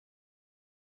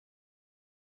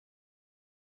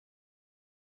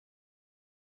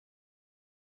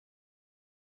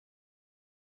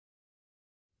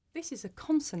This is a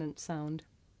consonant sound.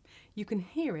 You can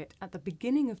hear it at the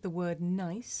beginning of the word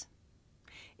nice,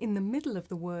 in the middle of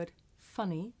the word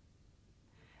funny,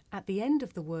 at the end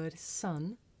of the word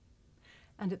sun,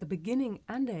 and at the beginning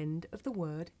and end of the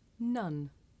word none.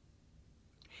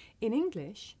 In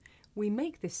English, we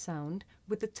make this sound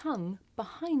with the tongue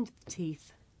behind the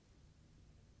teeth.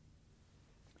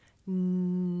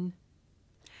 N.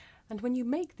 And when you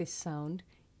make this sound,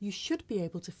 you should be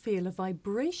able to feel a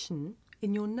vibration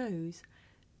in your nose.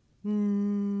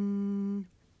 N.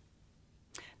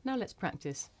 Now let's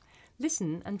practice.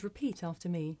 Listen and repeat after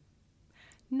me.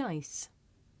 Nice.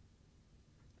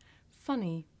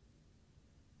 Funny.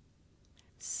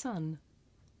 Sun.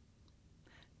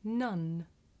 None.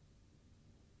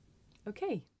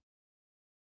 Okay.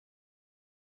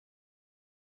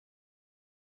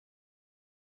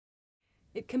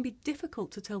 It can be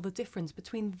difficult to tell the difference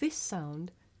between this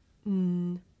sound,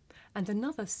 n, and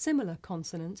another similar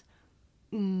consonant,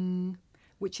 n,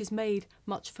 which is made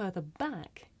much further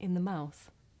back in the mouth.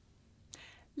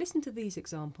 Listen to these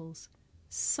examples.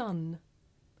 Sun,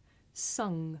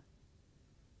 sung.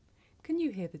 Can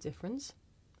you hear the difference?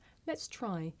 Let's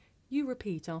try. You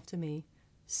repeat after me.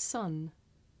 Sun,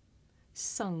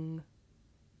 sung,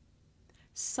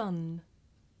 sun,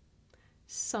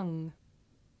 sung.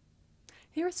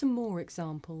 Here are some more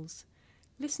examples.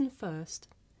 Listen first.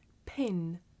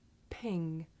 Pin,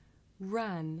 ping,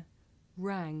 ran,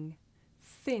 rang,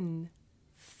 thin,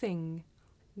 thing,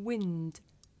 wind,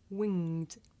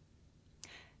 winged.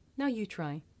 Now you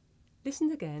try.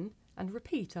 Listen again and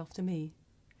repeat after me.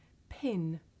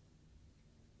 Pin,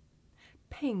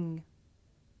 ping,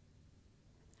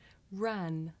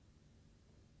 ran,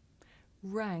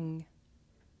 rang,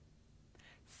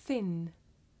 thin,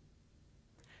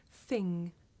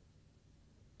 thing,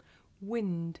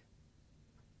 wind,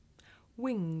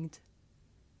 winged.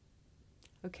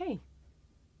 Okay.